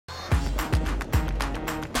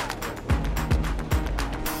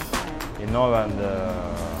in Holland,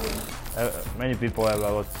 many people have a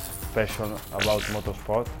lot of passion about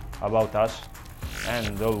motorsport, about us,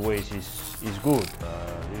 and always is good.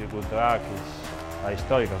 Really good track, it's a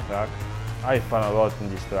historical track. I have fun a lot in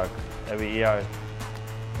this track. Every year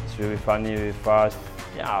it's really funny, really fast.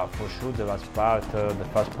 Yeah, for sure the last part, the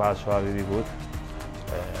first parts are really good.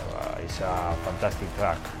 It's a fantastic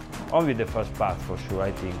track. Only the first part for sure,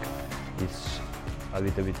 I think it's a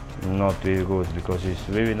little bit not really good because it's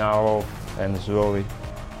really narrow and slowly.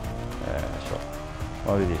 So,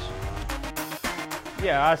 only this.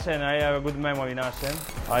 Yeah, Assen, I have a good memory in Assen.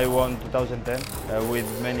 I won 2010 with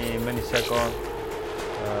many seconds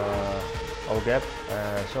of gap.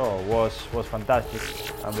 So was fantastic,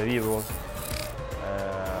 unbelievable.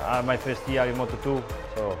 My first year in Moto2,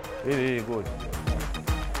 so really good.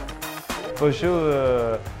 For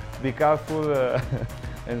sure, be careful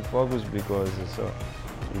and focus because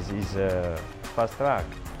it's a fast track.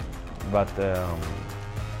 But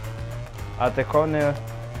at the corner,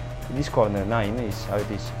 this corner 9 is how it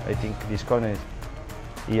is. I think this corner is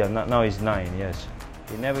here now is 9. Yes.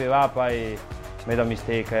 In every lap I made a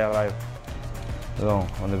mistake. I arrived wrong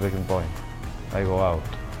on the breaking point. I go out.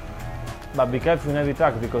 But be careful in every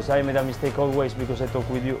track because I made a mistake always because I talk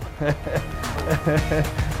with you.